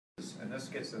and this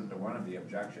gets into one of the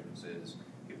objections, is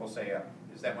people say,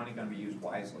 is that money going to be used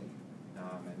wisely?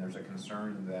 And there's a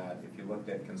concern that if you looked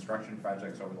at construction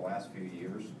projects over the last few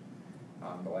years,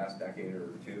 the last decade or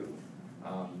two,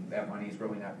 that money is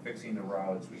really not fixing the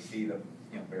roads. We see the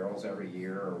barrels every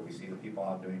year, or we see the people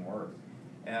out doing work.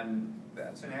 And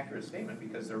that's an accurate statement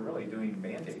because they're really doing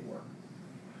Band-Aid work.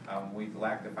 We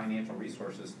lack the financial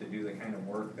resources to do the kind of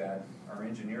work that our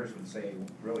engineers would say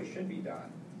really should be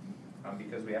done,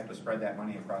 because we have to spread that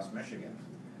money across Michigan.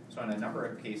 So in a number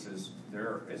of cases,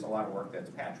 there is a lot of work that's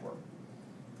patchwork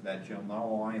that you'll know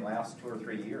will only last 2 or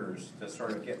 3 years to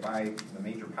sort of get by the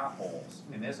major potholes,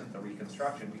 and isn't the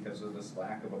reconstruction because of this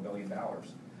lack of $1 billion.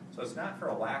 So it's not for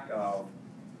a lack of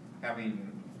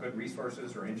having good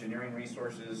resources or engineering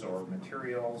resources or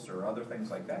materials or other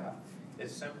things like that.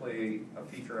 It's simply a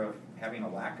feature of having a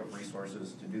lack of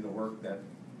resources to do the work that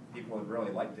people would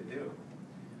really like to do.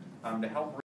 To help